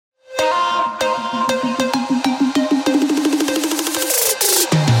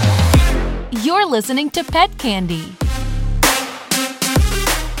listening to Pet Candy.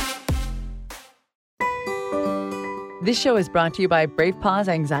 This show is brought to you by Brave Paws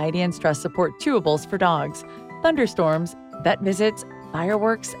Anxiety and Stress Support Chewables for Dogs. Thunderstorms, vet visits,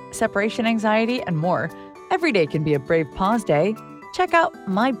 fireworks, separation anxiety, and more. Every day can be a Brave Paws day. Check out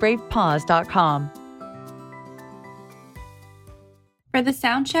mybravepaws.com. For the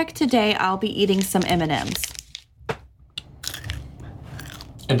sound check today, I'll be eating some M&Ms.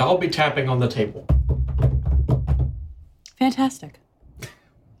 And I'll be tapping on the table. Fantastic.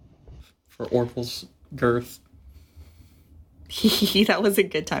 For Orville's girth. That was a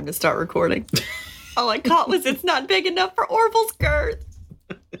good time to start recording. All I caught was it's not big enough for Orville's girth.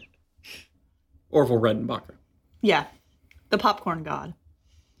 Orville Redenbacher. Yeah. The popcorn god.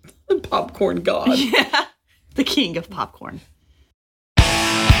 The popcorn god. Yeah. The king of popcorn.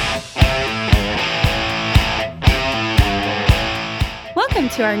 Welcome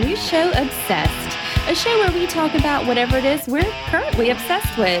to our new show, Obsessed. A show where we talk about whatever it is we're currently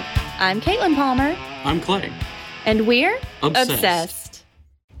obsessed with. I'm Caitlin Palmer. I'm Clay. And we're Obsessed.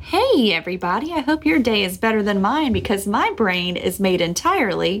 Hey, everybody. I hope your day is better than mine because my brain is made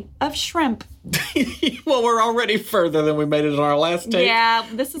entirely of shrimp. Well, we're already further than we made it on our last take. Yeah,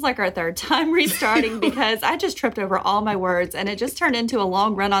 this is like our third time restarting because I just tripped over all my words and it just turned into a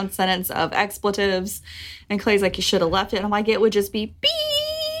long run-on sentence of expletives. And Clay's like, you should have left it. And I'm like, it would just be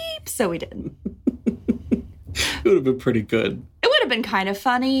beep. So we didn't. It would have been pretty good. It would have been kind of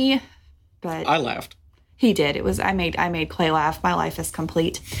funny, but I laughed. He did. It was I made Clay laugh. My life is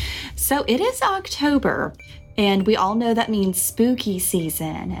complete. So it is October, and we all know that means spooky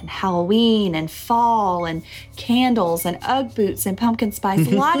season and Halloween and fall and candles and Ugg boots and pumpkin spice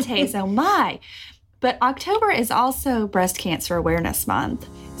lattes. Oh my. But October is also Breast Cancer Awareness Month.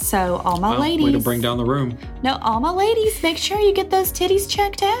 So all my ladies. Way to bring down the room. No, all my ladies, make sure you get those titties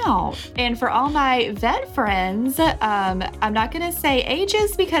checked out. And for all my vet friends, I'm not going to say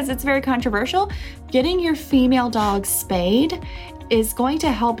ages because it's very controversial. Getting your female dog spayed is going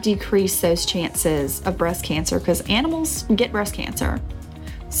to help decrease those chances of breast cancer because animals get breast cancer.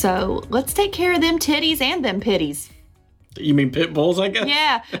 So let's take care of them titties and them pitties. You mean pit bulls, I guess?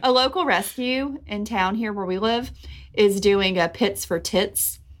 Yeah. A local rescue in town here where we live is doing a Pits for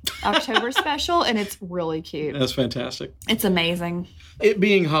Tits October special, and it's really cute. That's fantastic. It's amazing. It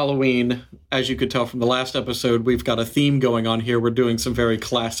being Halloween, as you could tell from the last episode, we've got a theme going on here. We're doing some very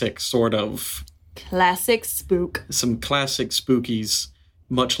classic sort of... Classic spook. Some classic spookies,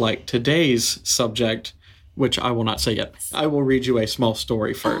 much like today's subject, which I will not say yet. I will read you a small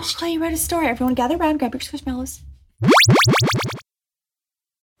story first. Oh, Clay, you read a story. Everyone gather around, grab your squishmallows.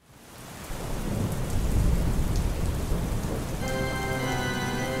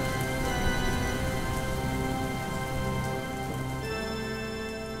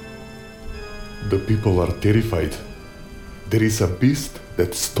 The people are terrified. There is a beast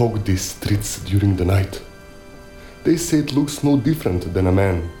that stalked these streets during the night. They say it looks no different than a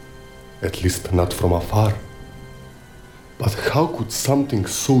man, at least not from afar. But how could something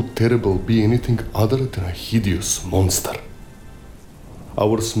so terrible be anything other than a hideous monster?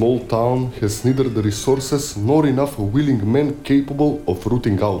 Our small town has neither the resources nor enough willing men capable of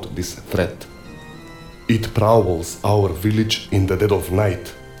rooting out this threat. It prowls our village in the dead of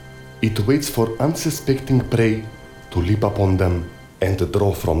night. It waits for unsuspecting prey to leap upon them and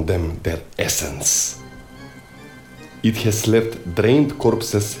draw from them their essence. It has left drained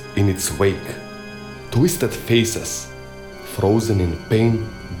corpses in its wake. Twisted faces, frozen in pain,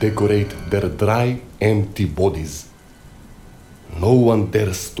 decorate their dry, empty bodies. No one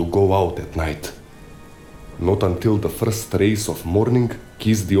dares to go out at night. Not until the first rays of morning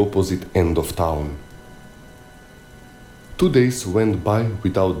kiss the opposite end of town. 2 days went by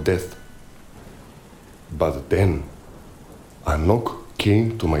without death. But then, a knock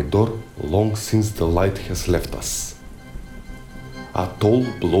came to my door long since the light has left us. A tall,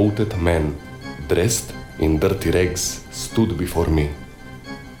 bloated man, dressed in dirty rags, stood before me.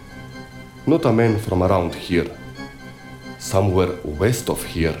 Not a man from around here. Somewhere west of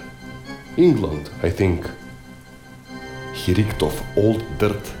here. England, I think. He reeked of old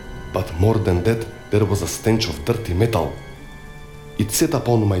dirt, but more than that, there was a stench of dirty metal. It sat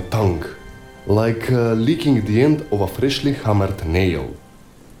upon my tongue, like licking the end of a freshly hammered nail.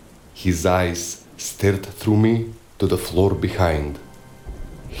 His eyes stared through me to the floor behind.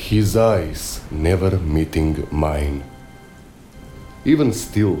 His eyes never meeting mine. Even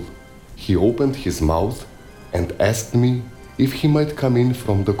still, he opened his mouth and asked me if he might come in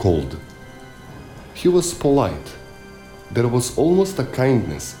from the cold. He was polite. There was almost a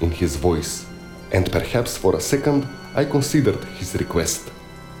kindness in his voice, and perhaps for a second I considered his request.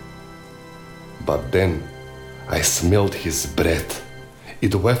 But then I smelled his breath.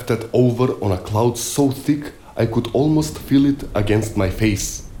 It wafted over on a cloud so thick I could almost feel it against my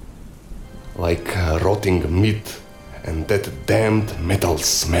face. Like rotting meat and that damned metal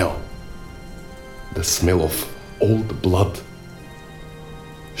smell. The smell of old blood.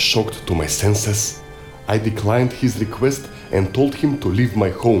 Shocked to my senses, I declined his request and told him to leave my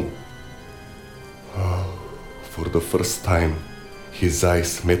home. For the first time, his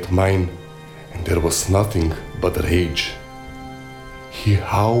eyes met mine, and there was nothing but rage. He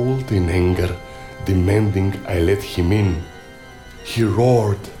howled in anger, demanding I let him in. He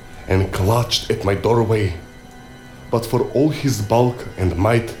roared and clutched at my doorway. But for all his bulk and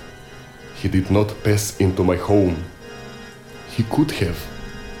might, he did not pass into my home. He could have.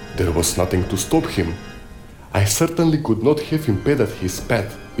 There was nothing to stop him. I certainly could not have impeded his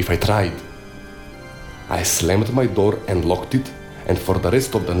path if I tried. I slammed my door and locked it, and for the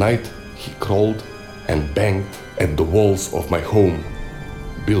rest of the night he crawled and banged at the walls of my home,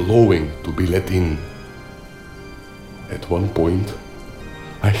 bellowing to be let in. At one point,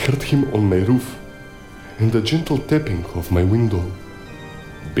 I heard him on my roof and the gentle tapping of my window,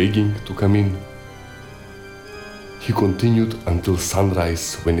 begging to come in. He continued until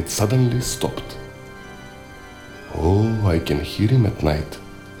sunrise when it suddenly stopped. Oh, I can hear him at night,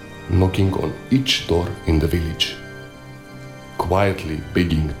 knocking on each door in the village, quietly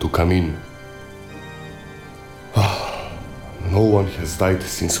begging to come in. No one has died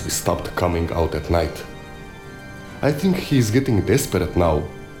since we stopped coming out at night. I think he is getting desperate now,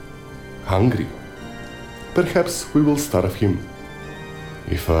 hungry. Perhaps we will starve him,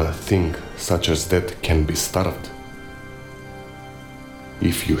 if a thing such as that can be starved.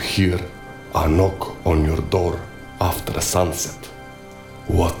 If you hear a knock on your door after sunset,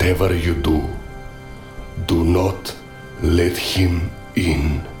 whatever you do, do not let him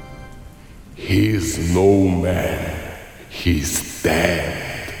in. He is no man. He's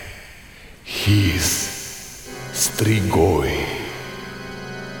dead. He's Strigoi.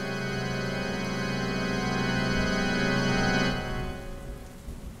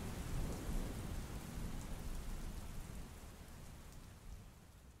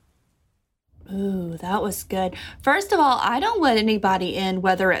 Ooh, that was good. First of all, I don't let anybody in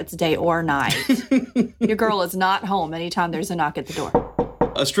whether it's day or night. Your girl is not home anytime there's a knock at the door.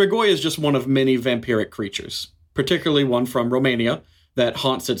 A Strigoi is just one of many vampiric creatures, particularly one from Romania that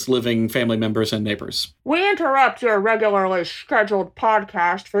haunts its living family members and neighbors. We interrupt your regularly scheduled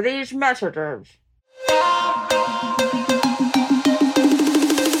podcast for these messages.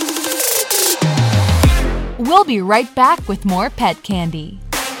 We'll be right back with more Pet Candy.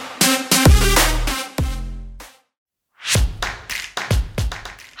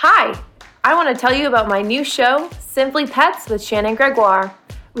 Hi, I want to tell you about my new show, Simply Pets with Shannon Gregoire.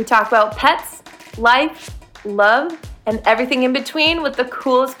 We talk about pets, life, love, and everything in between with the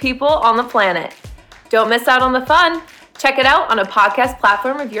coolest people on the planet. Don't miss out on the fun. Check it out on a podcast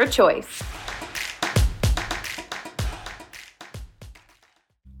platform of your choice.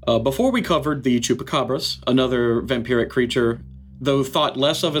 Before we covered the chupacabras, another vampiric creature, though thought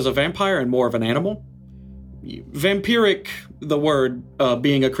less of as a vampire and more of an animal. Vampiric, the word,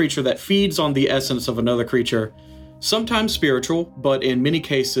 being a creature that feeds on the essence of another creature, sometimes spiritual, but in many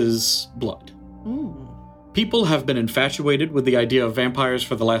cases, blood. People have been infatuated with the idea of vampires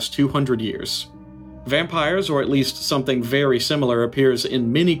for the last 200 years. Vampires, or at least something very similar, appears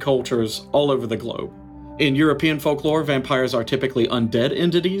in many cultures all over the globe. In European folklore, vampires are typically undead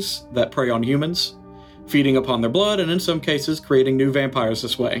entities that prey on humans, feeding upon their blood and in some cases creating new vampires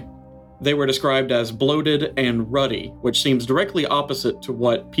this way. They were described as bloated and ruddy, which seems directly opposite to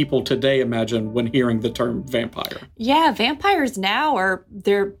what people today imagine when hearing the term vampire. Yeah, vampires now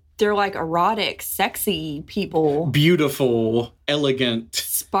they're like erotic, sexy people. Beautiful, elegant.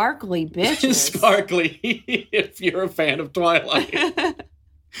 Sparkly bitches. Sparkly, if you're a fan of Twilight.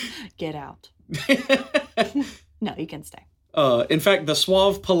 Get out. No, you can stay. In fact, the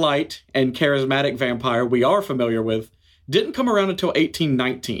suave, polite, and charismatic vampire we are familiar with didn't come around until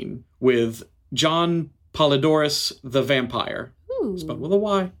 1819 with John Polydorus the Vampire. Ooh. Spelled with a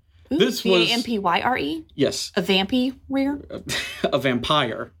Y. Ooh, This was V-A-M-P-Y-R-E? Yes. A vampy rear? A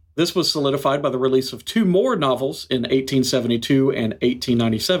vampire. This was solidified by the release of two more novels in 1872 and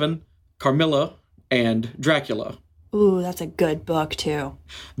 1897, Carmilla and Dracula. Ooh, that's a good book, too.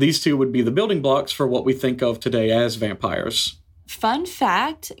 These two would be the building blocks for what we think of today as vampires. Fun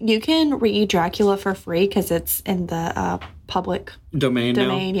fact, you can read Dracula for free because it's in the public Domain now.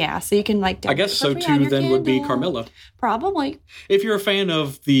 domain. Yeah, so you can like. I guess so donate for free on too. your Then would be Kindle. Carmilla. Probably. If you're a fan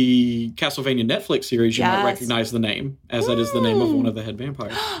of the Castlevania Netflix series, you might Yes. recognize the name, as that is the name of one of the head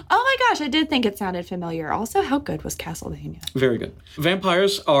vampires. Oh my gosh, I did think it sounded familiar. Also, how good was Castlevania? Very good.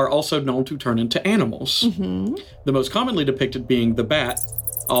 Vampires are also known to turn into animals. The most commonly depicted being the bat,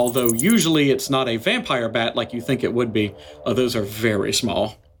 although usually it's not a vampire bat like you think it would be. Those are very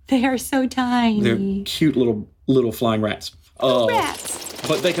small. They are so tiny. They're cute little flying rats. Rats.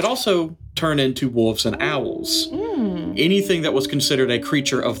 But they could also turn into wolves and owls. Anything that was considered a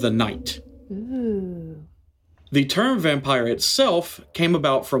creature of the night. Ooh. The term vampire itself came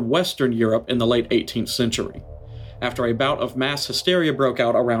about from Western Europe in the late 18th century, after a bout of mass hysteria broke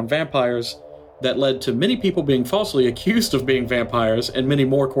out around vampires that led to many people being falsely accused of being vampires and many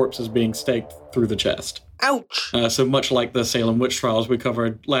more corpses being staked through the chest. Ouch. So much like the Salem witch trials we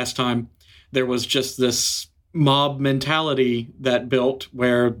covered last time, there was just this mob mentality that built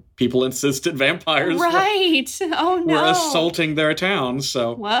where people insisted vampires Right. Oh no. were assaulting their towns.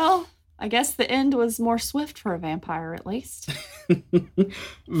 So Well, I guess the end was more swift for a vampire, at least.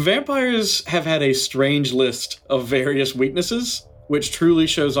 vampires have had a strange list of various weaknesses, which truly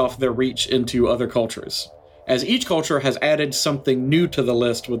shows off their reach into other cultures, as each culture has added something new to the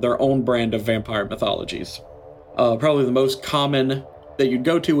list with their own brand of vampire mythologies. Probably the most common that you'd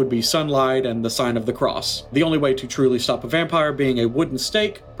go to would be sunlight and the sign of the cross. The only way to truly stop a vampire being a wooden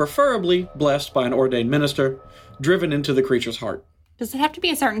stake, preferably blessed by an ordained minister, driven into the creature's heart. Does it have to be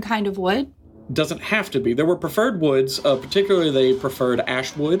a certain kind of wood? Doesn't have to be. There were preferred woods, particularly they preferred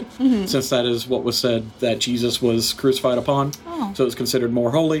ash wood, since that is what was said that Jesus was crucified upon, so it was considered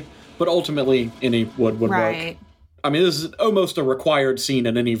more holy, but ultimately any wood would work. Right. I mean, this is almost a required scene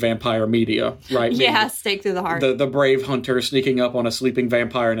in any vampire media, right? Yeah, stake through the heart. The brave hunter sneaking up on a sleeping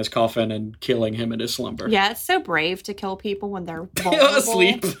vampire in his coffin and killing him in his slumber. Yeah, it's so brave to kill people when they're vulnerable.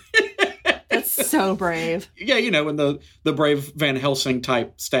 Asleep. That's so brave. Yeah, you know, when the brave Van Helsing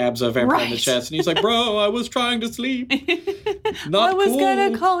type stabs a vampire in the Right. chest, and he's like, bro, I was trying to sleep. Not I was cool.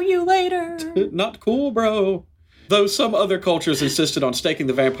 gonna call you later. Not cool, bro. Though some other cultures insisted on staking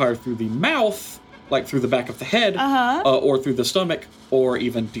the vampire through the mouth, like through the back of the head, or through the stomach, or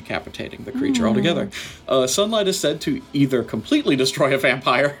even decapitating the creature altogether. Sunlight is said to either completely destroy a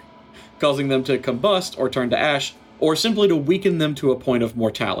vampire, causing them to combust or turn to ash, or simply to weaken them to a point of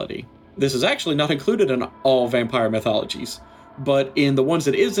mortality. This is actually not included in all vampire mythologies, but in the ones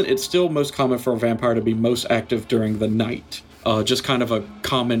that isn't, it's still most common for a vampire to be most active during the night. Just kind of a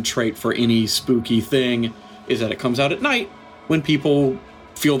common trait for any spooky thing is that it comes out at night when people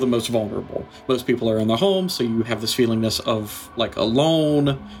feel the most vulnerable. Most people are in their homes, so you have this feelingness of like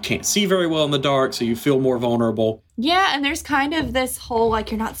alone, can't see very well in the dark, so you feel more vulnerable. Yeah, and there's kind of this whole,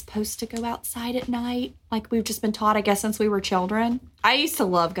 like, you're not supposed to go outside at night. Like, we've just been taught, I guess, since we were children. I used to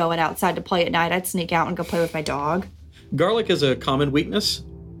love going outside to play at night. I'd sneak out and go play with my dog. Garlic is a common weakness,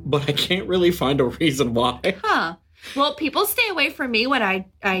 but I can't really find a reason why. Huh. Well, people stay away from me when I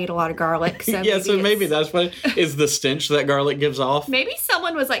eat a lot of garlic. So Yeah, so maybe it's- that's what is the stench that garlic gives off. Maybe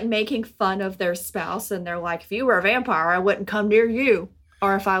someone was, like, making fun of their spouse, and they're like, if you were a vampire, I wouldn't come near you.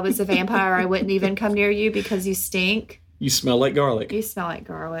 Or if I was a vampire, I wouldn't even come near you because you stink. You smell like garlic. You smell like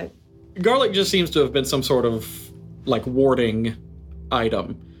garlic. Garlic just seems to have been some sort of like warding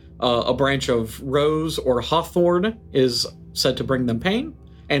item. A branch of rose or hawthorn is said to bring them pain,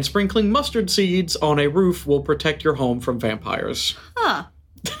 and sprinkling mustard seeds on a roof will protect your home from vampires. Huh.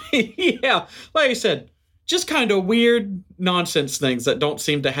 Yeah, like I said, just kind of weird nonsense things that don't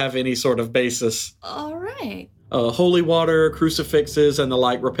seem to have any sort of basis. All right. Holy water, crucifixes, and the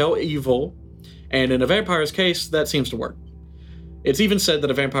like repel evil, and in a vampire's case, that seems to work. It's even said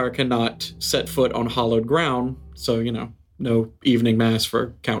that a vampire cannot set foot on hallowed ground, so, you know, no evening mass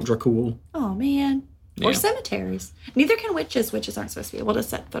for Count Dracul. Oh, man. Or Yeah. cemeteries. Neither can witches. Witches aren't supposed to be able to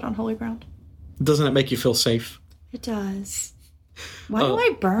set foot on holy ground. Doesn't it make you feel safe? It does. Why do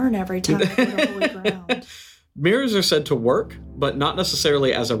I burn every time I go to holy ground? Mirrors are said to work, but not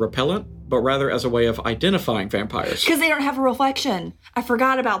necessarily as a repellent, but rather as a way of identifying vampires. Because they don't have a reflection. I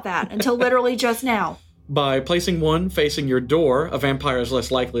forgot about that until literally just now. By placing one facing your door, a vampire is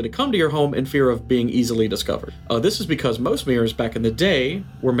less likely to come to your home in fear of being easily discovered. This is because most mirrors back in the day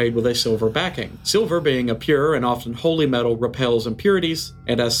were made with a silver backing. Silver, being a pure and often holy metal, repels impurities,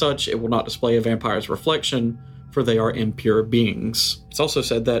 and as such, it will not display a vampire's reflection, for they are impure beings. It's also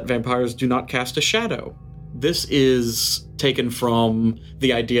said that vampires do not cast a shadow. This is taken from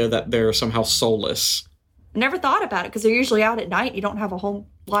the idea that they're somehow soulless. I never thought about it because they're usually out at night. You don't have a whole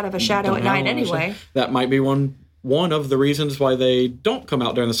lot of a shadow at night anyway. That might be one one of the reasons why they don't come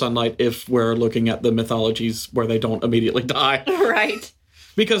out during the sunlight if we're looking at the mythologies where they don't immediately die. Right.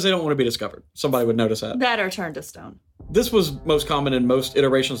 Because they don't want to be discovered. Somebody would notice that. That or turn to stone. This was most common in most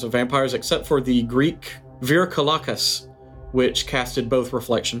iterations of vampires except for the Greek Virkalakis, which casted both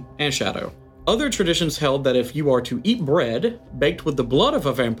reflection and shadow. Other traditions held that if you are to eat bread baked with the blood of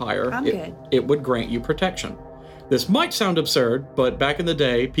a vampire, it would grant you protection. This might sound absurd, but back in the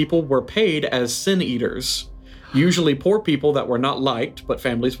day, people were paid as sin eaters. Usually poor people that were not liked, but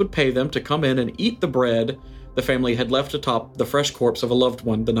families would pay them to come in and eat the bread the family had left atop the fresh corpse of a loved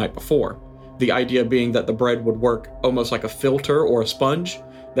one the night before. The idea being that the bread would work almost like a filter or a sponge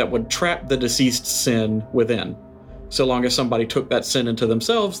that would trap the deceased sin within. So long as somebody took that sin into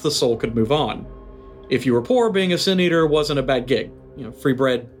themselves, the soul could move on. If you were poor, being a sin eater wasn't a bad gig. Free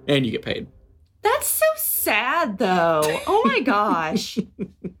bread and you get paid. That's so sad, though. Oh my gosh.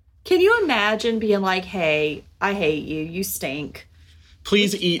 Can you imagine being like, hey, I hate you. You stink.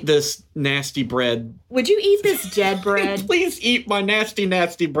 Please eat this nasty bread. Would you eat this dead bread? Please eat my nasty,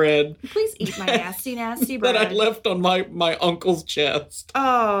 nasty bread. Please eat my nasty, nasty bread. That I left on my uncle's chest.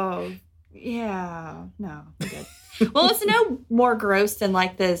 Oh, yeah. No, I'm good. Well, it's no more gross than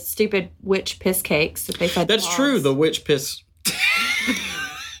like the stupid witch piss cakes that they fed That's dogs. true, the witch piss.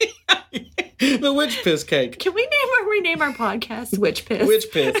 The witch piss cake. Can we rename our podcast Witch Piss? Witch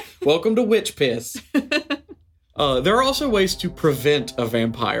piss. Welcome to Witch Piss. There are also ways to prevent a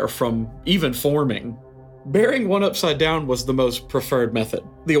vampire from even forming. Burying one upside down was the most preferred method.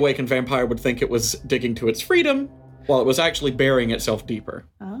 The awakened vampire would think it was digging to its freedom, while it was actually burying itself deeper.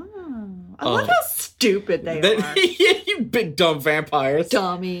 Oh. I love how stupid they are. Yeah, you big dumb vampires.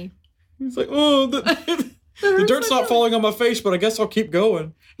 Dummy. It's like, oh, the dirt's not falling on my face, but I guess I'll keep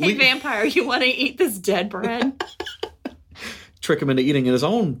going. Hey, vampire, you want to eat this dead bread? Trick him into eating his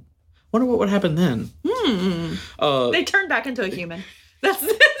own. Wonder what would happen then. They turn back into a human. That's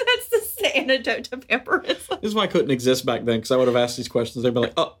the antidote to vampirism. This is why I couldn't exist back then, because I would have asked these questions. They'd be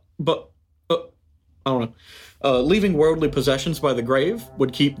like, I don't know. Leaving worldly possessions by the grave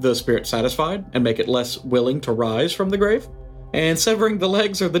would keep the spirit satisfied and make it less willing to rise from the grave. And severing the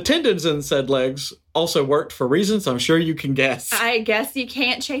legs or the tendons in said legs also worked for reasons I'm sure you can guess. I guess you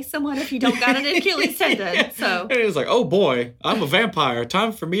can't chase someone if you don't got an Achilles tendon, so. And it was like, oh boy, I'm a vampire.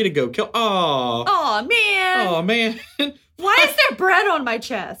 Time for me to go kill. Aw, man. Oh, man. Why is there bread on my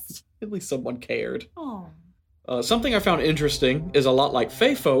chest? At least someone cared. Oh. Something I found interesting is a lot like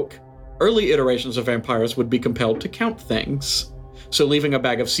Fey folk, early iterations of vampires would be compelled to count things. So leaving a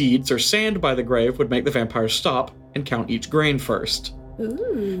bag of seeds or sand by the grave would make the vampire stop and count each grain first.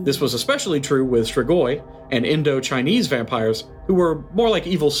 Ooh. This was especially true with Strigoi and Indo-Chinese vampires, who were more like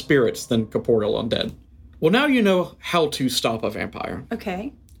evil spirits than corporeal undead. Well, now you know how to stop a vampire.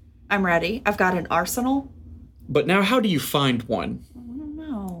 Okay. I'm ready. I've got an arsenal. But now how do you find one? I don't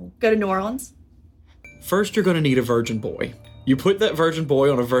know. Go to New Orleans? First, you're going to need a virgin boy. You put that virgin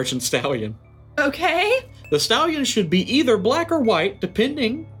boy on a virgin stallion. Okay. The stallion should be either black or white,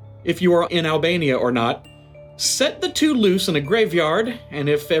 depending if you are in Albania or not. Set the two loose in a graveyard, and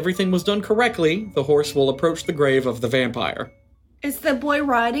if everything was done correctly, the horse will approach the grave of the vampire. Is the boy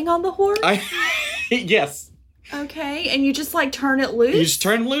riding on the horse? Yes. Okay, and you just like turn it loose? You just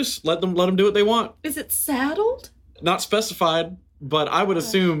turn loose, let them do what they want. Is it saddled? Not specified, but I would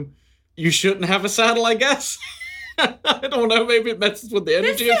assume you shouldn't have a saddle, I guess. I don't know, maybe it messes with the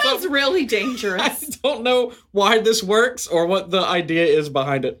energy This or sounds something. really dangerous. I don't know why this works or what the idea is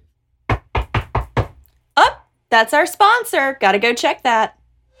behind it. Oh, that's our sponsor. Gotta go check that.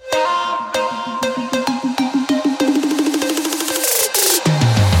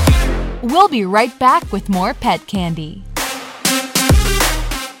 We'll be right back with more pet candy.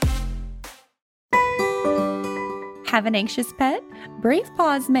 Have an anxious pet? Brave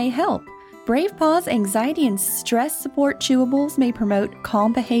Paws may help. Brave Paws anxiety and stress support chewables may promote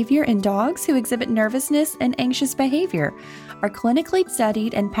calm behavior in dogs who exhibit nervousness and anxious behavior. Our clinically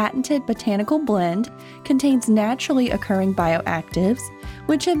studied and patented botanical blend contains naturally occurring bioactives,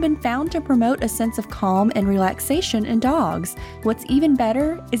 which have been found to promote a sense of calm and relaxation in dogs. What's even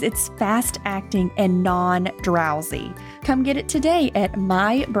better is it's fast-acting and non-drowsy. Come get it today at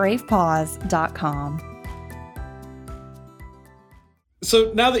mybravepaws.com.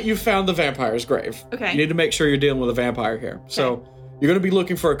 So now that you've found the vampire's grave, Okay. you need to make sure you're dealing with a vampire here. So you're going to be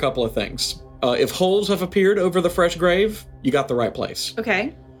looking for a couple of things. If holes have appeared over the fresh grave, you got the right place.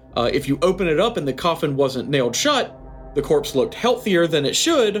 Okay. If you open it up and the coffin wasn't nailed shut, the corpse looked healthier than it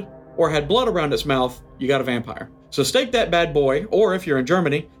should, or had blood around its mouth, you got a vampire. So stake that bad boy, or if you're in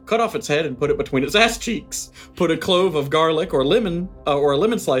Germany, cut off its head and put it between its ass cheeks. Put a clove of garlic or lemon, or a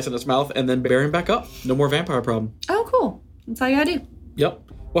lemon slice in its mouth, and then bury him back up. No more vampire problem. Oh, cool. That's all you gotta do. Yep.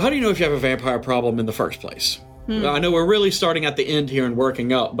 Well, how do you know if you have a vampire problem in the first place? I know we're really starting at the end here and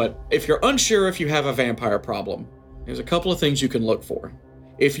working up, but if you're unsure if you have a vampire problem, there's a couple of things you can look for.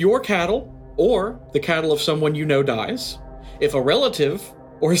 If your cattle or the cattle of someone you know dies, if a relative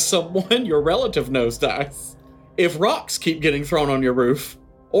or someone your relative knows dies, if rocks keep getting thrown on your roof,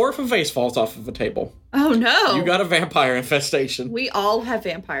 or if a vase falls off of a table, Oh, no. you got a vampire infestation. We all have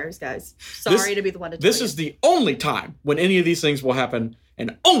vampires, guys. Sorry to be the one to tell you. This is the only time when any of these things will happen,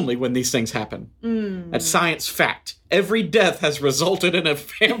 and only when these things happen. That's science fact. Every death has resulted in a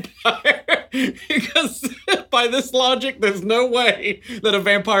vampire. Because by this logic, there's no way that a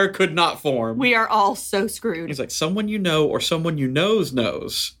vampire could not form. We are all so screwed. It's like someone you know or someone you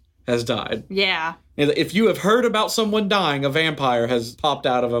knows has died. Yeah. And if you have heard about someone dying, a vampire has popped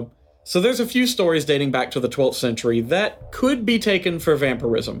out of them. So there's a few stories dating back to the 12th century that could be taken for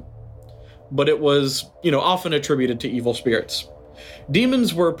vampirism. But it was, often attributed to evil spirits.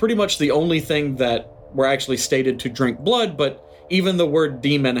 Demons were pretty much the only thing that were actually stated to drink blood, but even the word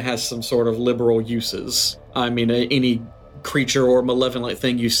demon has some sort of liberal uses. I mean, any creature or malevolent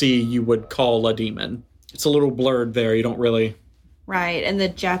thing you see, you would call a demon. It's a little blurred there. You don't really... Right, and the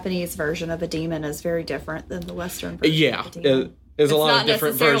Japanese version of a demon is very different than the Western version Yeah, of a demon. there's a lot of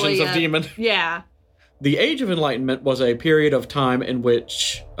different versions of demon. Yeah. The Age of Enlightenment was a period of time in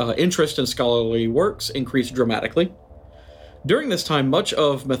which interest in scholarly works increased dramatically. During this time, much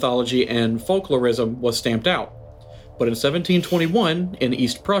of mythology and folklorism was stamped out. But in 1721, in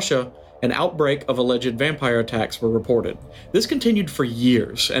East Prussia, an outbreak of alleged vampire attacks were reported. This continued for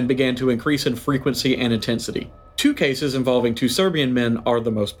years and began to increase in frequency and intensity. 2 cases involving 2 Serbian men are the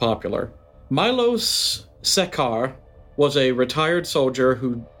most popular. Milos Sekar was a retired soldier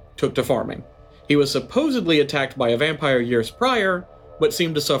who took to farming. He was supposedly attacked by a vampire years prior, but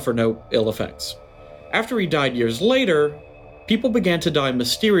seemed to suffer no ill effects. After he died years later, people began to die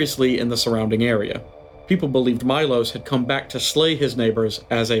mysteriously in the surrounding area. People believed Milos had come back to slay his neighbors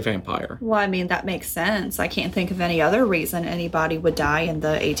as a vampire. Well, I mean, that makes sense. I can't think of any other reason anybody would die in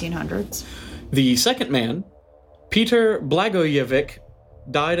the 1800s. The second man, Peter Blagojevic,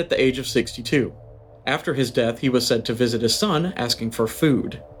 died at the age of 62. After his death, he was said to visit his son, asking for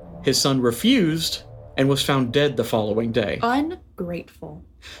food. His son refused and was found dead the following day. Ungrateful.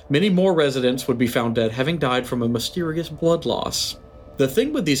 Many more residents would be found dead, having died from a mysterious blood loss. The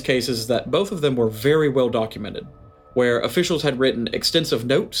thing with these cases is that both of them were very well documented, where officials had written extensive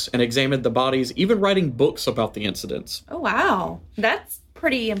notes and examined the bodies, even writing books about the incidents. Oh, wow. That's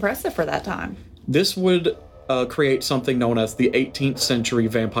pretty impressive for that time. This would create something known as the 18th century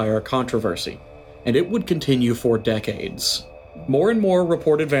vampire controversy, and it would continue for decades. More and more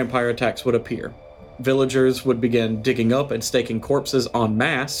reported vampire attacks would appear. Villagers would begin digging up and staking corpses en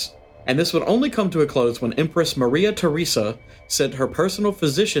masse, and this would only come to a close when Empress Maria Theresa sent her personal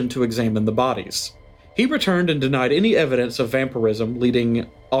physician to examine the bodies. He returned and denied any evidence of vampirism, leading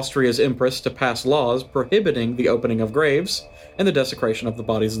Austria's empress to pass laws prohibiting the opening of graves and the desecration of the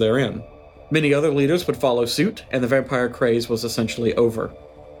bodies therein. Many other leaders would follow suit, and the vampire craze was essentially over.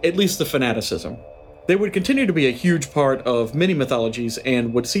 At least the fanaticism. They would continue to be a huge part of many mythologies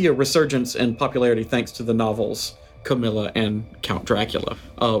and would see a resurgence in popularity thanks to the novels Camilla and Count Dracula.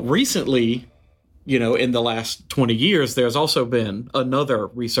 Recently, in the last 20 years, there's also been another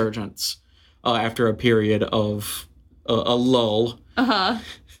resurgence after a period of a lull.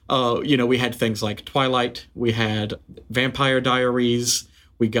 We had things like Twilight, we had Vampire Diaries,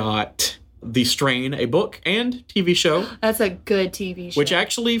 we got The Strain, a book and TV show. That's a good TV show. Which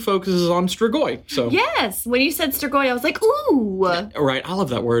actually focuses on Strigoi. So yes, when you said Strigoi, I was like, ooh. Right, I love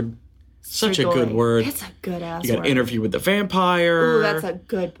that word. Such a good word. It's a good ass You got word. Interview with the Vampire. Ooh, that's a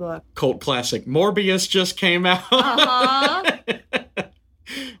good book. Cult classic Morbius just came out.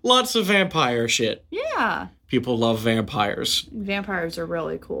 Lots of vampire shit. Yeah. People love vampires. Vampires are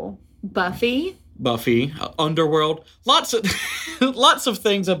really cool. Buffy, Underworld. Lots of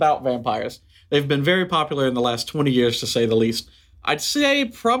things about vampires. They've been very popular in the last 20 years, to say the least. I'd say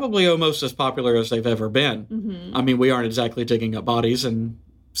probably almost as popular as they've ever been. Mm-hmm. I mean, we aren't exactly digging up bodies and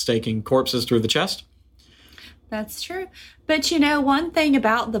staking corpses through the chest. That's true. But one thing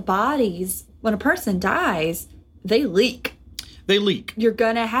about the bodies, when a person dies, they leak. You're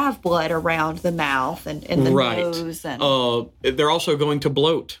going to have blood around the mouth and in the nose. And they're also going to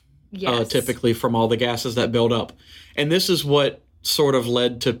bloat, typically, from all the gases that build up. And this is what sort of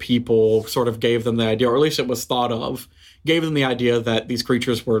led to people, sort of gave them the idea, or at least it was thought of, gave them the idea that these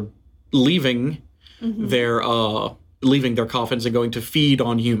creatures were leaving their coffins and going to feed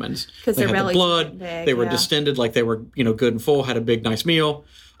on humans. Because they their had the bellies blood. big, They were yeah. distended, like they were, good and full, had a big, nice meal.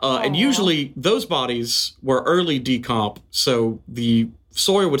 And usually those bodies were early decomp, so the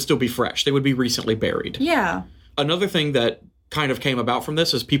soil would still be fresh. They would be recently buried. Yeah. Another thing that kind of came about from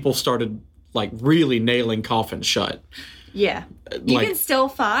this is people started, like, really nailing coffins shut. Yeah. You Like- can still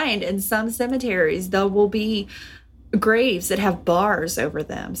find in some cemeteries, there will be graves that have bars over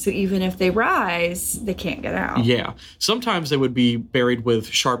them. So even if they rise, they can't get out. Yeah. Sometimes they would be buried with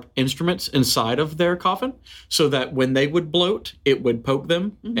sharp instruments inside of their coffin so that when they would bloat, it would poke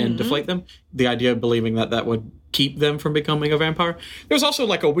them and deflate them. The idea of believing that that would keep them from becoming a vampire. There's also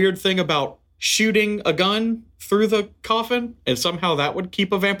like a weird thing about shooting a gun through the coffin and somehow that would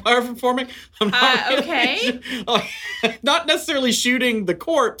keep a vampire from forming. I'm not okay. not necessarily shooting the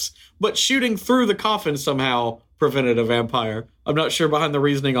corpse, but shooting through the coffin somehow prevented a vampire. I'm not sure behind the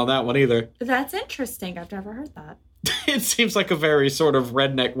reasoning on that one either. That's interesting. I've never heard that. It seems like a very sort of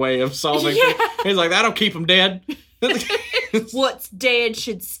redneck way of solving Yeah. it. He's like, that'll keep him dead. What's dead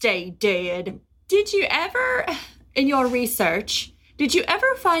should stay dead. Did you ever, in your research, did you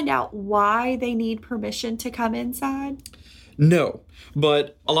ever find out why they need permission to come inside? No,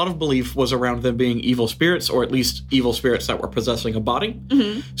 but a lot of belief was around them being evil spirits, or at least evil spirits that were possessing a body.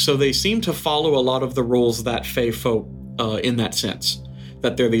 So they seem to follow a lot of the rules that Fae folk in that sense.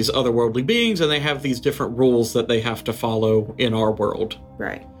 That they're these otherworldly beings and they have these different rules that they have to follow in our world.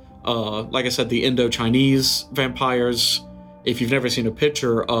 Right. Like I said, the Indo-Chinese vampires, if you've never seen a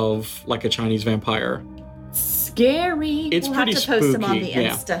picture of like a Chinese vampire, Scary. It's we'll pretty have to post them on the spooky,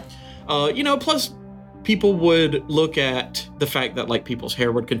 yeah. Insta. plus people would look at the fact that like people's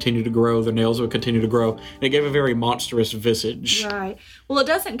hair would continue to grow, their nails would continue to grow, and it gave a very monstrous visage. Right. Well, it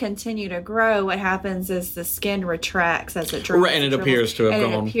doesn't continue to grow. What happens is the skin retracts as it dries. Right, and it appears to have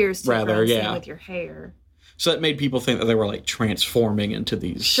gone It appears to rather, grow, same yeah. with your hair. So that made people think that they were like transforming into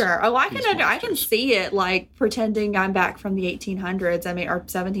these. Sure. Oh, I can these I can monsters. see it like pretending I'm back from the 1800s. I mean, or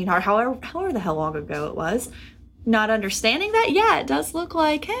 1700, however the hell long ago it was. Not understanding that, yeah, it does look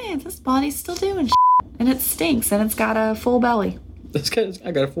like, hey, this body's still doing shit. And it stinks, and it's got a full belly. That's good.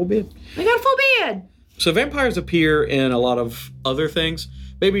 I got a full beard. We got a full beard. So vampires appear in a lot of other things.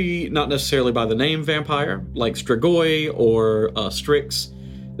 Maybe not necessarily by the name vampire, like Strigoi or Strix.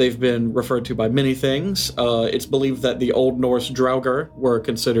 They've been referred to by many things. It's believed that the Old Norse Draugr were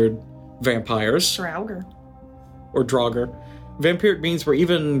considered vampires. Draugr. Or Draugr. Vampiric beings were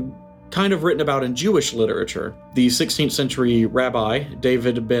even kind of written about in Jewish literature. The 16th century rabbi,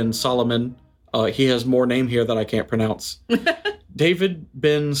 David ben Solomon, he has more name here that I can't pronounce. David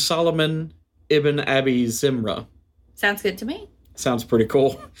ben Solomon ibn Abi Zimra. Sounds good to me. Sounds pretty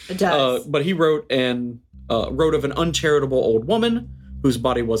cool. It does. But he wrote of an uncharitable old woman whose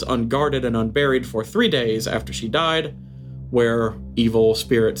body was unguarded and unburied for 3 days after she died, where evil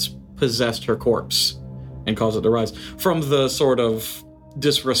spirits possessed her corpse and caused it to rise, from the sort of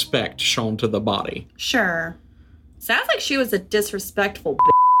disrespect shown to the body. Sure. Sounds like she was a disrespectful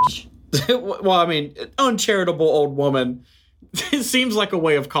bitch. Well, I mean, uncharitable old woman, it seems like a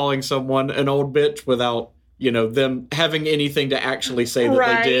way of calling someone an old bitch without, them having anything to actually say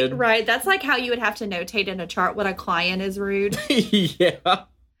that they did. Right. That's like how you would have to notate in a chart when a client is rude. Yeah.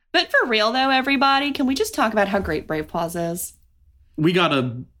 But for real, though, everybody, can we just talk about how great Brave Paws is? We got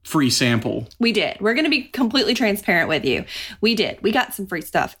a free sample. We did. We're going to be completely transparent with you. We did. We got some free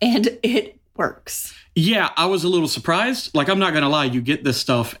stuff, and it works. Yeah, I was a little surprised. Like, I'm not going to lie, you get this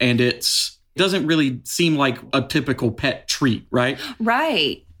stuff, and it doesn't really seem like a typical pet treat, right?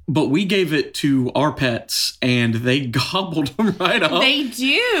 Right. But we gave it to our pets, and they gobbled them right up. They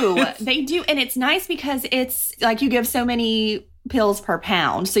do. They do. And it's nice because it's like you give so many pills per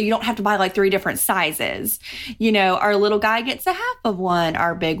pound, so you don't have to buy like 3 different sizes. Our little guy gets a half of one,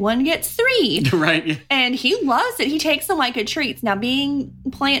 our big one gets 3. Right. And he loves it. He takes them like a treat. Now, being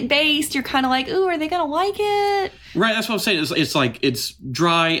plant-based, you're kind of like, ooh, are they gonna like it? Right, that's what I'm saying. It's like, it's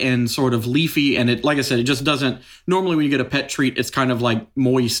dry and sort of leafy, and it, like I said, it just doesn't, normally when you get a pet treat, it's kind of like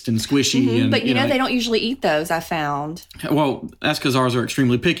moist and squishy. And, but they don't usually eat those, I found. Well, that's because ours are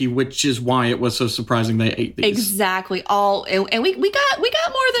extremely picky, which is why it was so surprising they ate these. Exactly. And we got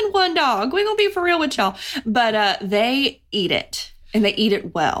more than one dog. We're gonna be for real with y'all. But they eat it, and they eat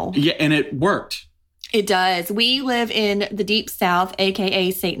it well. Yeah, and it worked. It does. We live in the deep south,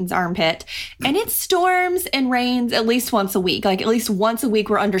 aka Satan's armpit, and it storms and rains at least once a week. Like at least once a week,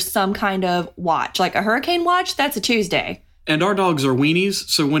 we're under some kind of watch, like a hurricane watch. That's a Tuesday. And our dogs are weenies,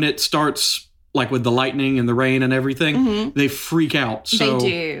 so when it starts, like with the lightning and the rain and everything, they freak out. So they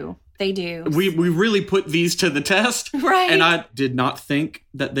do. They do. We really put these to the test. Right. And I did not think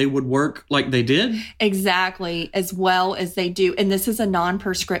that they would work like they did. Exactly, as well as they do. And this is a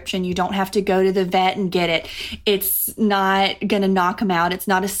non-prescription. You don't have to go to the vet and get it. It's not going to knock them out. It's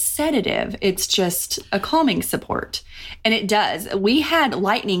not a sedative. It's just a calming support. And it does. We had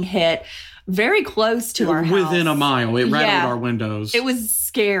lightning hit very close to our house. Within a mile. It rattled Yeah. our windows. It was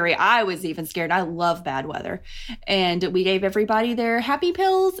scary. I was even scared. I love bad weather. And we gave everybody their happy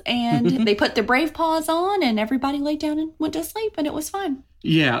pills and they put their Brave Paws on and everybody laid down and went to sleep and it was fine.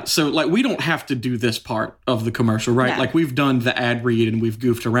 Yeah, so like we don't have to do this part of the commercial, right? No. Like we've done the ad read and we've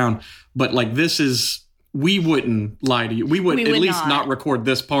goofed around, but like this is, we wouldn't lie to you. We would at least not record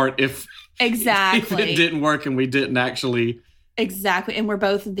this part if Exactly. if it didn't work and we didn't actually. Exactly. And we're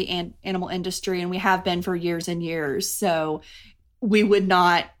both in the animal industry and we have been for years and years. So we would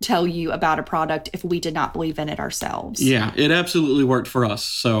not tell you about a product if we did not believe in it ourselves. Yeah, it absolutely worked for us.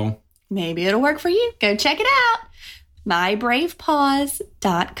 So maybe it'll work for you. Go check it out.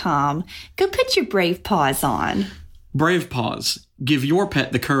 mybravepaws.com. Go put your Brave Paws on. Brave Paws, give your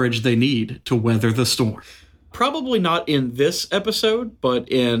pet the courage they need to weather the storm. Probably not in this episode,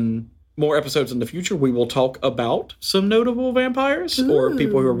 but in more episodes in the future, we will talk about some notable vampires or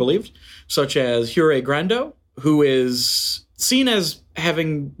people who are believed, such as Hure Grando, who is seen as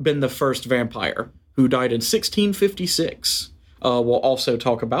having been the first vampire who died in 1656. We'll also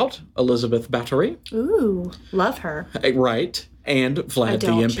talk about Elizabeth Bathory. Ooh, love her. Right. And Vlad the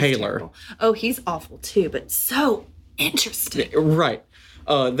Impaler. Oh, he's awful too, but so interesting. Right.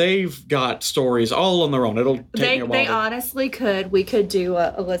 They've got stories all on their own. It'll take me a while. They honestly could. We could do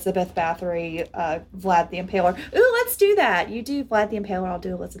Elizabeth Bathory, Vlad the Impaler. Ooh, let's do that. You do Vlad the Impaler, I'll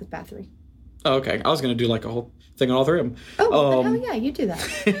do Elizabeth Bathory. Okay. I was going to do like a whole thing on all three of them. Oh, hell yeah, you do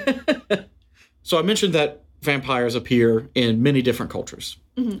that. So I mentioned that vampires appear in many different cultures.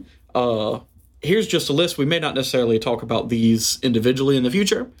 Mm-hmm. Here's just a list. We may not necessarily talk about these individually in the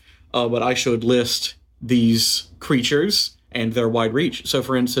future, but I should list these creatures and their wide reach. So,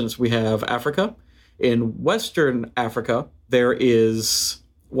 for instance, we have Africa. In Western Africa, there is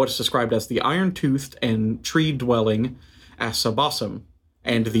what is described as the iron-toothed and tree-dwelling Asabossum,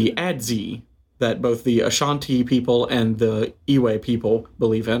 and the Adzi, that both the Ashanti people and the Iwe people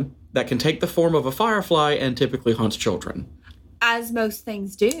believe in, that can take the form of a firefly and typically hunts children. As most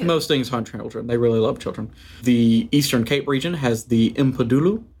things do. Most things hunt children. They really love children. The Eastern Cape region has the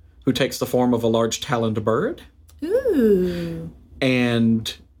Impudulu, who takes the form of a large taloned bird. Ooh.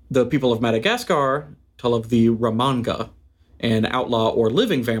 And the people of Madagascar tell of the Ramanga, an outlaw or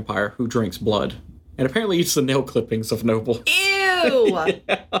living vampire who drinks blood and apparently eats the nail clippings of noble. Ew!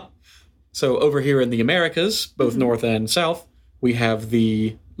 Yeah. So over here in the Americas, both north and south, we have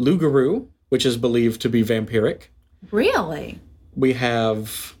the Lugaru, which is believed to be vampiric. Really? We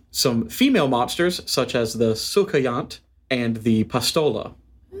have some female monsters, such as the Sukayant and the Pastola.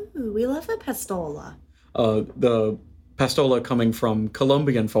 Ooh, we love a pastola. The Pastola coming from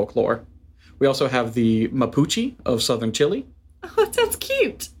Colombian folklore. We also have the Mapuche of southern Chile. Oh, that sounds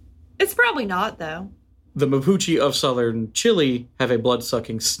cute. It's probably not, though. The Mapuche of southern Chile have a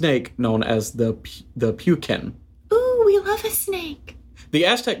blood-sucking snake known as the Puken. Ooh, we love a snake. The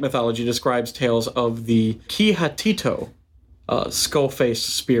Aztec mythology describes tales of the Quijatito, skull-faced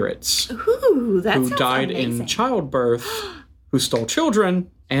spirits, Ooh, that who sounds died amazing. in childbirth, who stole children,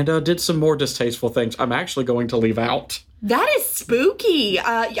 and did some more distasteful things I'm actually going to leave out. That is spooky.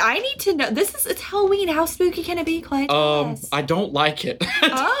 I need to know. It's Halloween. How spooky can it be, Clay? Tell us. I don't like it.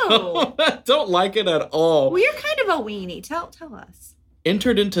 Oh. I don't like it at all. Well, you're kind of a weenie. Tell us.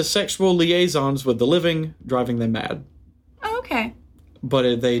 Entered into sexual liaisons with the living, driving them mad. Oh, okay.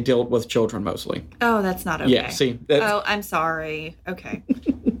 But they dealt with children mostly. Oh, that's not okay. Yeah, see. Oh, I'm sorry. Okay.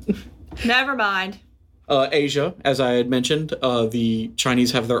 Never mind. Asia, as I had mentioned, the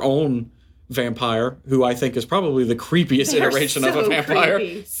Chinese have their own vampire, who I think is probably the creepiest iteration of a vampire.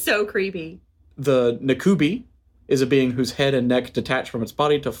 Creepy. So creepy. The Nakubi is a being whose head and neck detach from its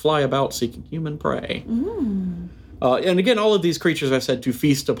body to fly about seeking human prey. And again, all of these creatures are said to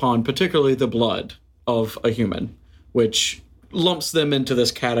feast upon particularly the blood of a human, which lumps them into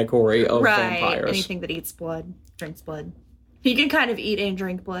this category of vampires. Anything that eats blood, drinks blood. You can kind of eat and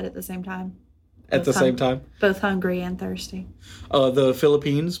drink blood at the same time. At the same time. Both hungry and thirsty. The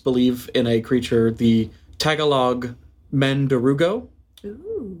Philippines believe in a creature, the Tagalog Mandarugo,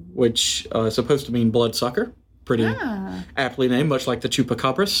 which is supposed to mean bloodsucker. Pretty aptly named, much like the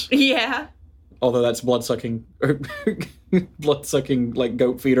Chupacabras. Yeah. Although that's blood-sucking like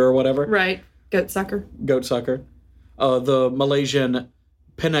goat feeder or whatever. Right. Goat sucker. Goat sucker. The Malaysian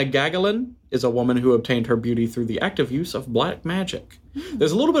Penagagalin is a woman who obtained her beauty through the active use of black magic.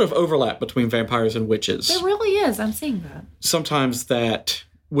 There's a little bit of overlap between vampires and witches. There really is. I'm seeing that. Sometimes that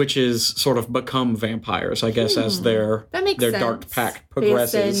witches sort of become vampires, I guess, as their dark pact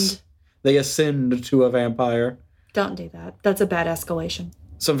progresses. They ascend to a vampire. Don't do that. That's a bad escalation.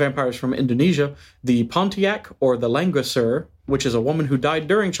 Some vampires from Indonesia, the Pontiac or the Languisur, which is a woman who died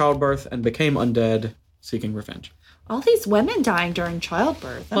during childbirth and became undead, seeking revenge. All these women dying during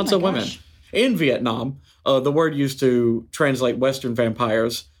childbirth. Lots of women. In Vietnam, the word used to translate Western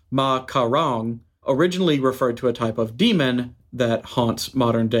vampires, Ma Karong, originally referred to a type of demon that haunts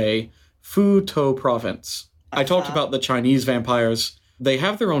modern-day Phu To province. I talked about the Chinese vampires. They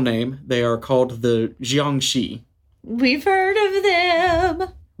have their own name. They are called the Jiangshi. We've heard of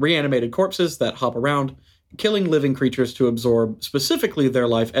them. Reanimated corpses that hop around, killing living creatures to absorb specifically their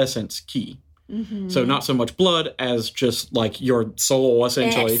life essence, Qi. Mm-hmm. So not so much blood as just like your soul,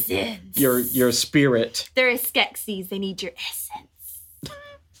 essentially. Essence. Your spirit. They're Skeksis. They need your essence.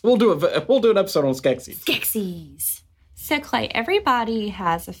 We'll do an episode on Skeksis. Skeksis. So Clay, everybody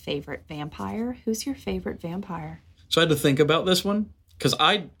has a favorite vampire. Who's your favorite vampire? So I had to think about this one because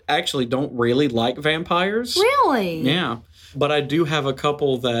I actually don't really like vampires. Really? Yeah. But I do have a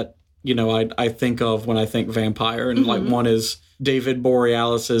couple that, I think of when I think vampire. And like one is David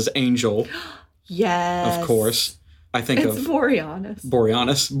Borealis's Angel. Yes. Of course. I think it's Borealis.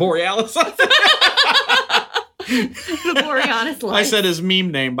 Borealis. The Borealis life. I said his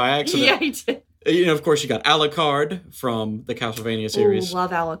meme name by accident. Yeah, you did. Of course, you got Alucard from the Castlevania series. Ooh,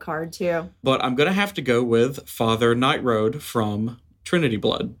 love Alucard, too. But I'm going to have to go with Father Nightroad from Trinity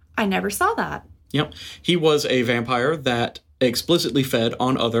Blood. I never saw that. Yep. He was a vampire that explicitly fed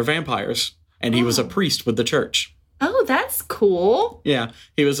on other vampires. And he was a priest with the church. Oh, that's cool. Yeah.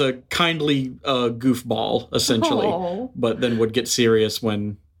 He was a kindly goofball, essentially. Oh. But then would get serious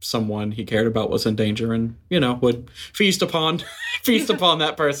when someone he cared about was in danger and, would feast upon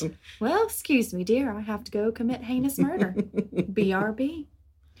that person. Well, excuse me, dear. I have to go commit heinous murder. BRB.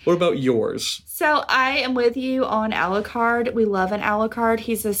 What about yours? So I am with you on Alucard. We love an Alucard.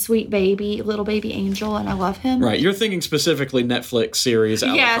 He's a sweet baby, little baby angel, and I love him. Right. You're thinking specifically Netflix series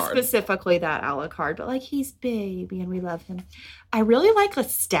Alucard. Yeah, specifically that Alucard. But, he's baby, and we love him. I really like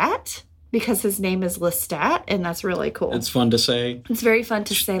Lestat because his name is Lestat, and that's really cool. It's fun to say. It's very fun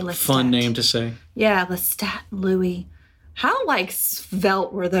to say Lestat. Fun name to say. Yeah, Lestat and Louis. How,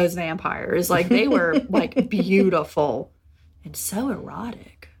 svelte were those vampires? They were, beautiful and so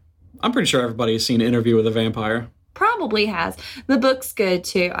erotic. I'm pretty sure everybody has seen Interview with a Vampire. Probably has. The book's good,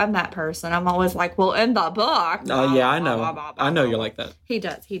 too. I'm that person. I'm always like, well, in the book. Oh, yeah, I know. I know you're like that. He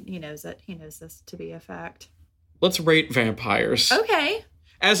does. He knows it. He knows this to be a fact. Let's rate vampires. Okay.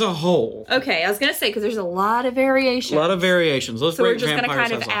 As a whole. Okay, I was going to say, because there's a lot of variations. A lot of variations. Let's rate vampires. So we're just going to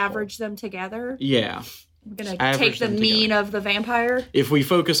kind of average them together? Yeah. I'm going to take the mean of the vampire. If we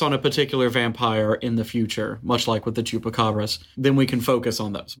focus on a particular vampire in the future, much like with the Chupacabras, then we can focus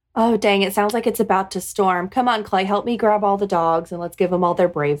on those. Oh, dang, it sounds like it's about to storm. Come on, Clay, help me grab all the dogs and let's give them all their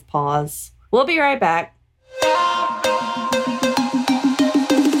brave paws. We'll be right back.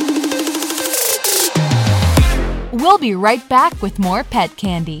 We'll be right back with more Pet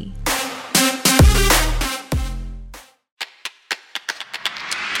Candy.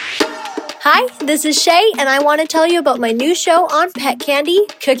 Hi, this is Shay, and I want to tell you about my new show on Pet Candy,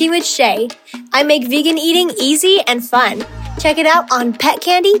 Cooking with Shay. I make vegan eating easy and fun. Check it out on Pet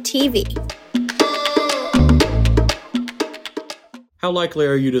Candy TV. How likely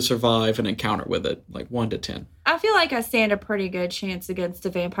are you to survive an encounter with it? 1 to 10. I feel like I stand a pretty good chance against a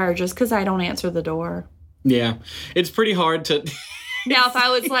vampire just because I don't answer the door. Yeah, it's pretty hard to... Now, if I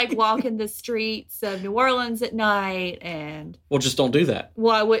was walking the streets of New Orleans at night and... Well, just don't do that.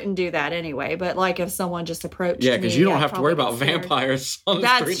 Well, I wouldn't do that anyway, but if someone just approached me... Yeah, because you don't have to worry about vampires on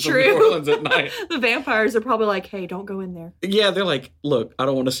the streets of New Orleans at night. The vampires are probably like, hey, don't go in there. Yeah, they're like, look, I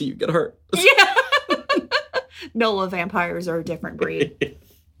don't want to see you get hurt. Yeah. NOLA vampires are a different breed.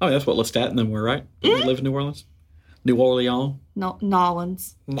 Oh, that's what Lestat and them were, right? Did they live in New Orleans? New Orleans? No,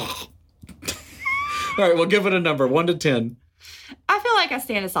 Nolans. All right, we'll give it a number, 1 to 10. I feel like I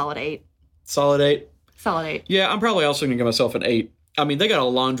stand a solid 8. Solid 8? Solid 8. Yeah, I'm probably also going to give myself an 8. I mean, they got a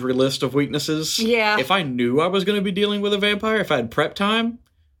laundry list of weaknesses. Yeah. If I knew I was going to be dealing with a vampire, if I had prep time,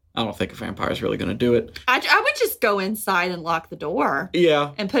 I don't think a vampire is really going to do it. I would just go inside and lock the door.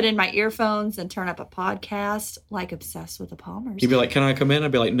 Yeah. And put in my earphones and turn up a podcast, obsessed with the Palmers. You'd be like, can I come in?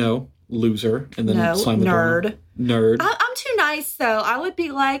 I'd be like, no, loser. And then no, slam the nerd. door. Nerd. I'm too nice, though. I would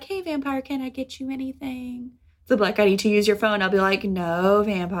be like, hey, vampire, can I get you anything? They'll be like, I need to use your phone. I'll be like, no,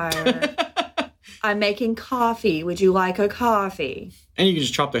 vampire. I'm making coffee. Would you like a coffee? And you can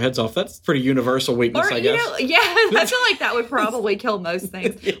just chop their heads off. That's pretty universal weakness, Or, I guess. I feel like that would probably kill most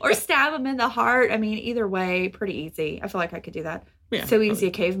things. Or stab them in the heart. I mean, either way, pretty easy. I feel like I could do that. Yeah, so easy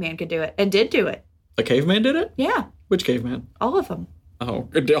a caveman could do it. And did do it. A caveman did it? Yeah. Which caveman? All of them.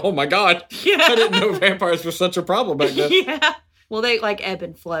 Oh my God. Yeah. I didn't know vampires were such a problem back then. Yeah. Well, they like ebb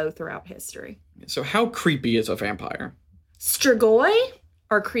and flow throughout history. So how creepy is a vampire? Strigoi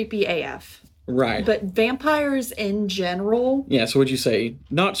are creepy AF. Right. But vampires in general. Yeah, so would you say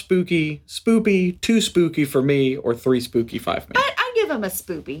not spooky, spoopy, too spooky for me, or 3 spooky, 5 me? I give them a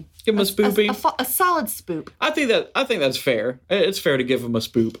spoopy. Give them a spoopy? A solid spoop. I think that's fair. It's fair to give them a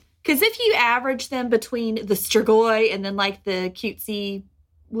spoop. Because if you average them between the Strigoi and then like the cutesy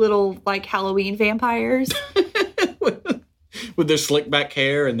little like Halloween vampires. With their slick back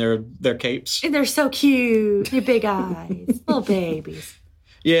hair and their capes. And they're so cute. Their big eyes. Little babies.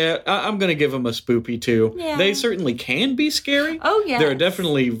 Yeah, I'm going to give them a spoopy too. Yeah. They certainly can be scary. Oh, yeah. There are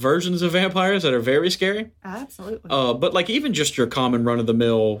definitely versions of vampires that are very scary. Absolutely. But like even just your common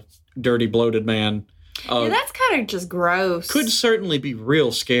run-of-the-mill dirty bloated man. Yeah, that's kind of just gross. Could certainly be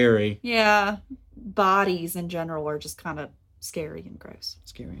real scary. Yeah. Bodies in general are just kind of scary and gross.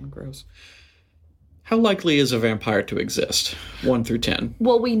 Scary and gross. How likely is a vampire to exist? 1 through 10.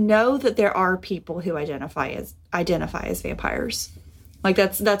 Well, we know that there are people who identify as vampires. Like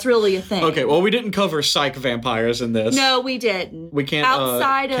that's really a thing. Okay, well we didn't cover psych vampires in this. No, we didn't. We can't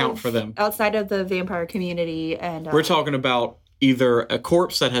count for them. Outside of the vampire community and we're talking about either a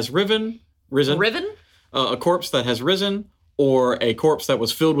corpse that has risen? A corpse that has risen, or a corpse that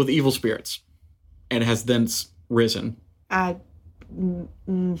was filled with evil spirits and has thence risen.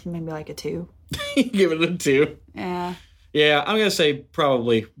 Maybe like a 2. Give it a 2. Yeah. Yeah, I'm going to say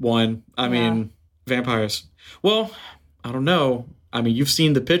probably 1. I mean, vampires. Well, I don't know. I mean, you've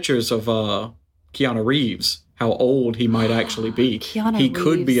seen the pictures of Keanu Reeves, how old he might actually be. He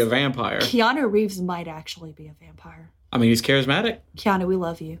could be a vampire. Keanu Reeves might actually be a vampire. I mean, he's charismatic. Keanu, we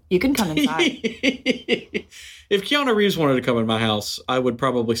love you. You can come inside. If Keanu Reeves wanted to come in my house, I would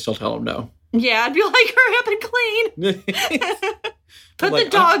probably still tell him no. Yeah, I'd be like, hurry up and clean. Put the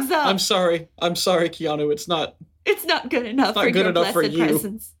dogs up. I'm sorry, Keanu. It's not good enough for your blessed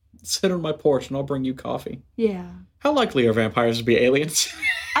presence. Sit on my porch and I'll bring you coffee. Yeah. How likely are vampires to be aliens?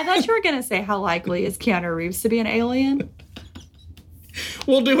 I thought you were going to say how likely is Keanu Reeves to be an alien.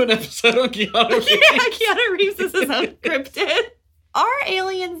 We'll do an episode on Keanu Reeves. Yeah, Keanu Reeves is his own cryptid. Are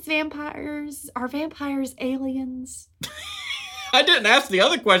aliens vampires? Are vampires aliens? I didn't ask the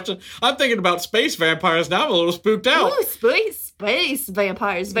other question. I'm thinking about space vampires now. I'm a little spooked out. Ooh, space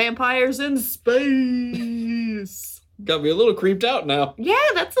vampires. Vampires in space. Got me a little creeped out now. Yeah,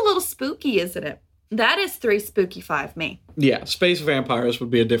 that's a little spooky, isn't it? That is 3 spooky, 5 me. Yeah, space vampires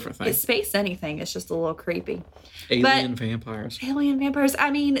would be a different thing. Space anything. It's just a little creepy. Alien vampires. Alien vampires. I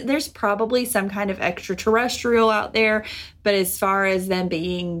mean, there's probably some kind of extraterrestrial out there, but as far as them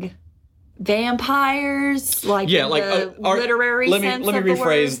being vampires, like literary sense let me of the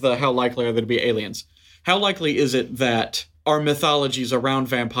rephrase word. the how likely are they to be aliens. How likely is it that our mythologies around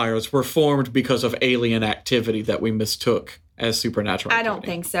vampires were formed because of alien activity that we mistook as supernatural activity? I don't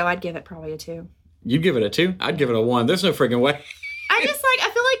think so. I'd give it probably a 2. You'd give it a 2? I'd give it a 1. There's no friggin' way. I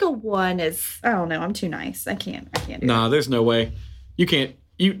feel like a 1 is, I don't know, I'm too nice. I can't do Nah, there's no way. You can't,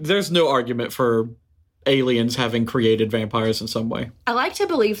 there's no argument for aliens having created vampires in some way. I like to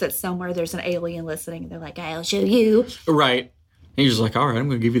believe that somewhere there's an alien listening and they're like, I'll show you. Right. And you're just like, all right, I'm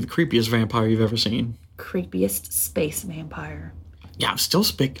going to give you the creepiest vampire you've ever seen. Creepiest space vampire. Yeah, I'm still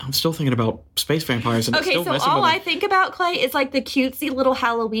thinking about space vampires. And okay, so all I think about, Clay, is like the cutesy little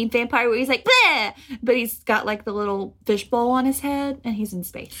Halloween vampire where he's like, bleh! But he's got like the little fishbowl on his head and he's in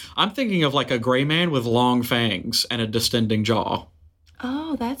space. I'm thinking of like a gray man with long fangs and a distending jaw.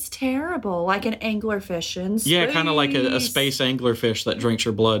 Oh, that's terrible. Like an anglerfish in space. Yeah, kind of like a space anglerfish that drinks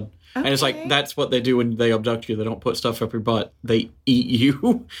your blood. Okay. And it's like, that's what they do when they abduct you. They don't put stuff up your butt. They eat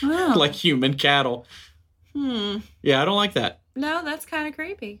you like human cattle. Yeah, I don't like that. No, that's kind of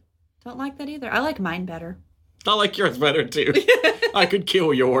creepy. Don't like that either. I like mine better. I like yours better, too. I could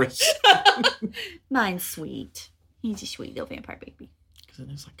kill yours. Mine's sweet. He's a sweet little vampire baby. Because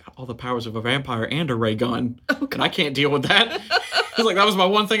it's like got all the powers of a vampire and a ray gun. Oh, and I can't deal with that. It's like, that was my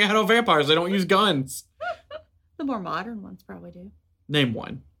one thing I had on vampires. They don't use guns. The more modern ones probably do. Name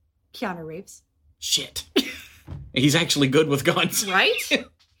one. Keanu Reeves. Shit. He's actually good with guns. Right?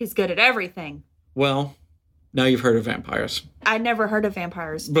 He's good at everything. Well, now you've heard of vampires. I never heard of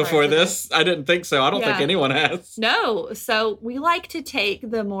vampires. Before this? I didn't think so. I don't think anyone has. No. So we like to take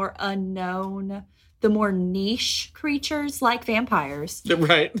the more unknown, the more niche creatures like vampires.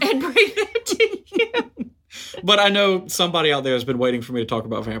 Right. And bring them to you. But I know somebody out there has been waiting for me to talk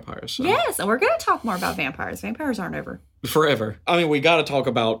about vampires. So. Yes, and we're going to talk more about vampires. Vampires aren't over. Forever. I mean, we got to talk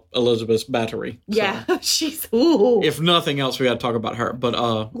about Elizabeth Bathory. Yeah, she's... Ooh. If nothing else, we got to talk about her. But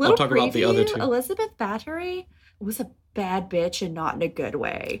I'll talk about the other two. Elizabeth Bathory was a bad bitch and not in a good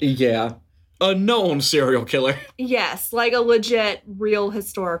way. Yeah. A known serial killer. Yes, like a legit, real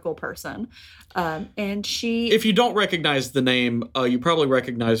historical person. And she... If you don't recognize the name, you probably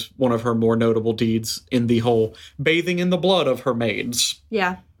recognize one of her more notable deeds in the whole bathing in the blood of her maids.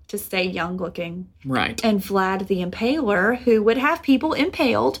 Yeah, to stay young looking. Right. And Vlad the Impaler, who would have people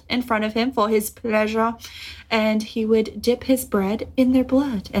impaled in front of him for his pleasure. And he would dip his bread in their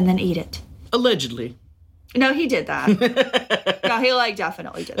blood and then eat it. Allegedly. No, he did that. No, he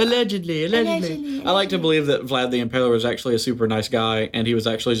definitely did that. Allegedly. I like to believe that Vlad the Impaler was actually a super nice guy, and he was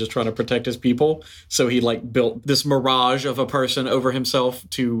actually just trying to protect his people. So he built this mirage of a person over himself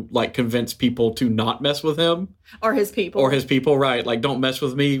to convince people to not mess with him. Or his people. Right. Don't mess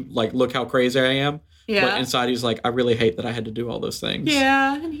with me. Look how crazy I am. Yeah. But inside he's I really hate that I had to do all those things.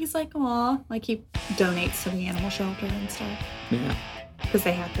 Yeah. And he's like, aw. He donates to the animal shelter and stuff. Yeah. Because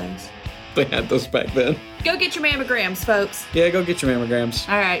they had those. They had those back then. Go get your mammograms, folks. Yeah, go get your mammograms.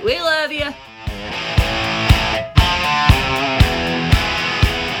 All right, we love you.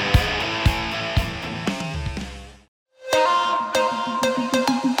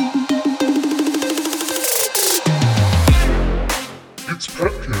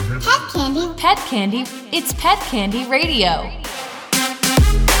 Pet Candy. Pet Candy. It's Pet Candy Radio.